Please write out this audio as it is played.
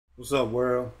What's up,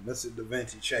 world?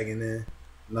 MrDavinci checking in.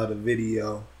 Another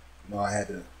video. I had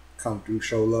to come through,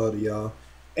 show love to y'all.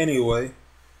 Anyway,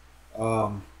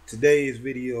 today's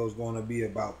video is going to be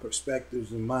about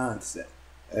perspectives and mindset.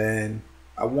 And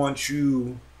I want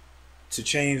you to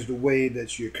change the way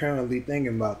that you're currently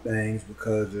thinking about things,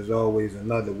 because there's always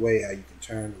another way how you can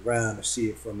turn around and see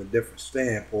it from a different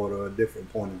standpoint or a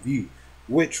different point of view,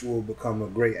 which will become a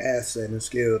great asset and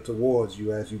skill towards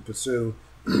you as you pursue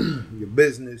your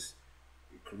business,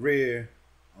 your career,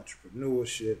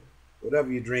 entrepreneurship,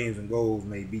 whatever your dreams and goals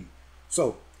may be.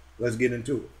 So let's get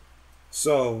into it.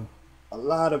 So a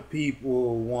lot of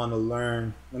people want to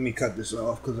learn. Let me cut this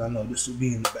off because I know this will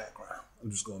be in the background. I'm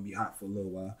just going to be hot for a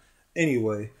little while.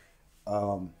 Anyway,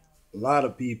 a lot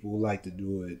of people like to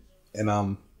do it, and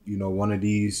I'm, one of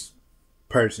these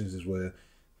persons as well.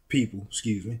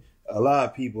 A lot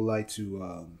of people like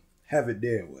to have it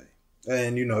their way.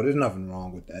 And, there's nothing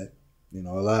wrong with that.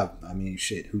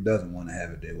 Who doesn't want to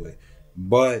have it their way?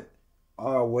 But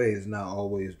our way is not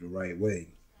always the right way.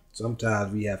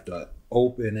 Sometimes we have to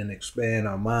open and expand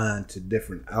our mind to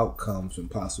different outcomes and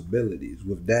possibilities.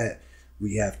 With that,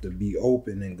 we have to be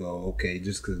open and go, okay,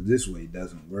 just because this way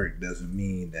doesn't work doesn't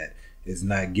mean that it's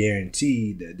not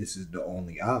guaranteed that this is the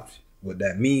only option. What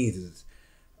that means is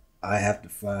I have to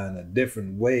find a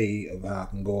different way of how I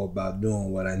can go about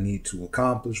doing what I need to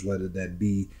accomplish, whether that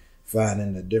be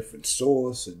finding a different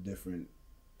source, a different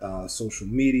social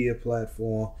media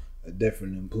platform, a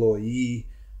different employee,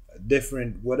 a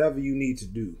different whatever you need to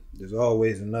do. There's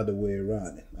always another way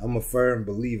around it. I'm a firm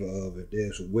believer of if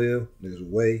there's a will, there's a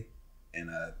way, and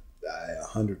I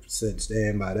 100%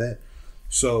 stand by that.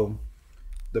 So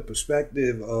the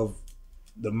perspective of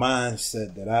the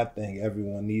mindset that I think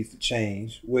everyone needs to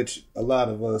change, which a lot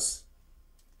of us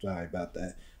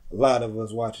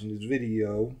watching this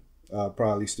video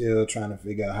probably still trying to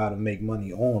figure out how to make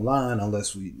money online,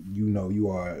 unless you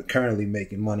are currently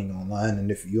making money online.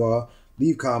 And if you are,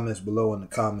 leave comments below in the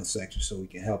comment section so we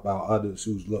can help out others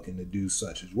who's looking to do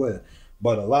such as well.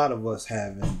 But a lot of us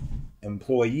have an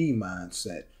employee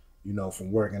mindset.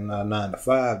 From working a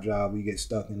 9-to-5 job, we get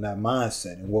stuck in that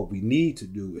mindset. And what we need to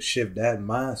do is shift that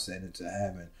mindset into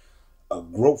having a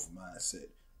growth mindset.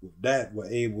 With that,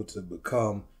 we're able to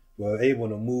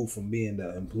move from being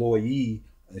the employee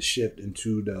and shift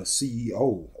into the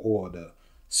CEO or the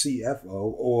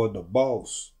CFO or the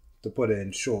boss, to put it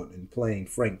in short and plain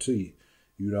frank to you.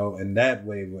 And that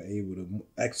way we're able to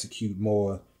execute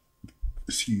more,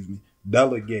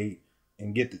 delegate,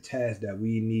 and get the tasks that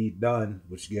we need done,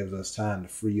 which gives us time to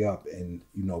free up and,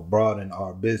 broaden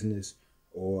our business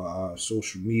or our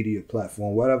social media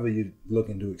platform, whatever you're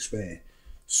looking to expand.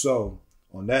 So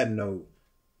on that note,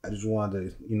 I just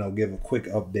wanted to, give a quick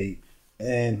update.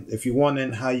 And if you're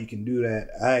wondering how you can do that,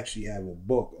 I actually have a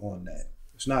book on that.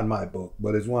 It's not my book,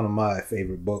 but it's one of my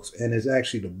favorite books. And it's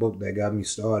actually the book that got me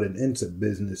started into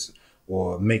business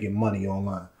or making money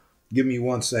online. Give me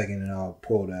 1 second and I'll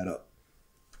pull that up.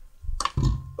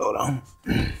 Hold on.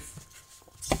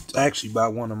 It's actually by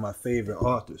one of my favorite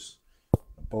authors,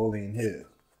 Napoleon Hill.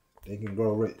 Think and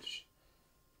Grow Rich.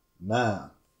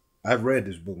 Now, I've read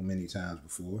this book many times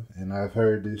before, and I've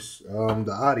heard this,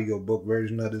 the audio book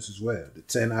version of this as well, the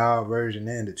 10-hour version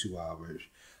and the 2-hour version.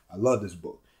 I love this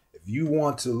book. If you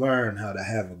want to learn how to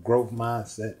have a growth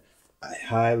mindset, I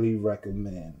highly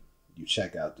recommend you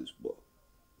check out this book.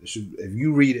 If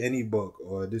you read any book,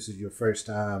 or this is your first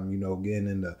time, getting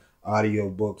into audio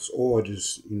books, or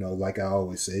just, like I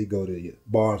always say, go to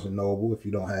Barnes and Noble if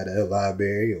you don't have a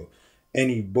library, or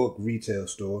any book retail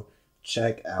store,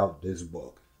 check out this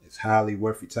book. It's highly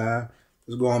worth your time.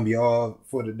 It's going to be all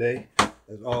for today.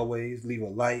 As always, leave a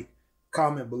like,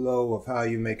 comment below of how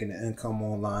you're making the income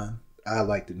online. I'd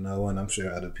like to know, and I'm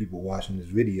sure other people watching this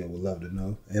video would love to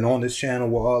know. And on this channel,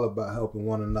 we're all about helping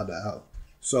one another out.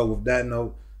 So with that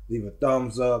note, leave a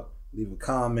thumbs up, leave a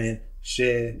comment,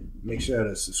 share, make sure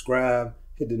to subscribe,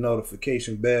 hit the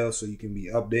notification bell so you can be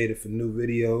updated for new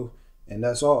videos. And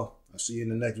that's all. I'll see you in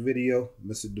the next video.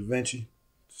 MrDavinci,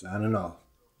 signing off.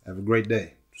 Have a great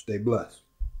day. Stay blessed.